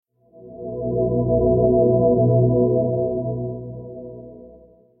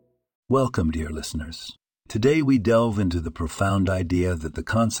Welcome, dear listeners. Today we delve into the profound idea that the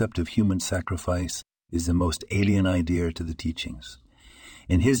concept of human sacrifice is the most alien idea to the teachings.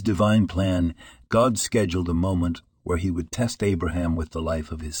 In his divine plan, God scheduled a moment where he would test Abraham with the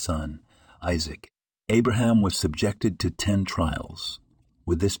life of his son, Isaac. Abraham was subjected to 10 trials,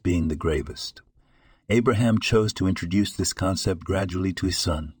 with this being the gravest. Abraham chose to introduce this concept gradually to his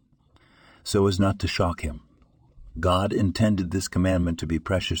son, so as not to shock him. God intended this commandment to be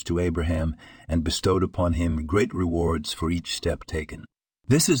precious to Abraham and bestowed upon him great rewards for each step taken.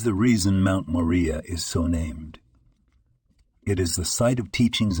 This is the reason Mount Moriah is so named. It is the site of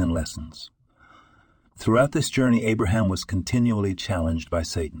teachings and lessons. Throughout this journey, Abraham was continually challenged by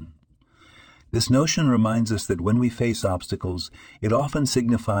Satan. This notion reminds us that when we face obstacles, it often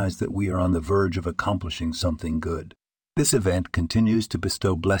signifies that we are on the verge of accomplishing something good. This event continues to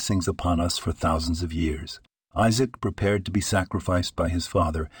bestow blessings upon us for thousands of years. Isaac, prepared to be sacrificed by his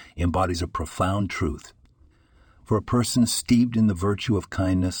father, embodies a profound truth. For a person steeped in the virtue of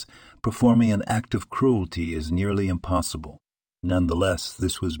kindness, performing an act of cruelty is nearly impossible. Nonetheless,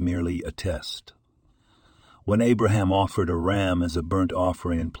 this was merely a test. When Abraham offered a ram as a burnt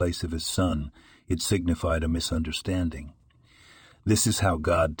offering in place of his son, it signified a misunderstanding. This is how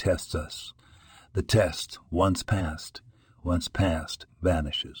God tests us. The test, once passed,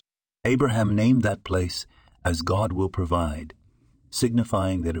 vanishes. Abraham named that place as God will provide,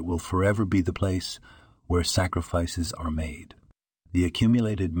 signifying that it will forever be the place where sacrifices are made. The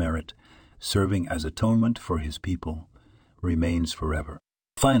accumulated merit, serving as atonement for his people, remains forever.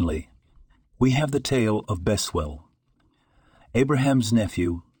 Finally, we have the tale of Bethuel, Abraham's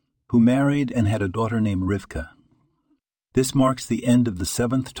nephew, who married and had a daughter named Rivkah. This marks the end of the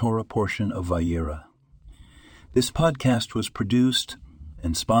 7th Torah portion of Vayera. This podcast was produced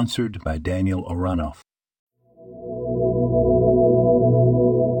and sponsored by Daniel Aronoff.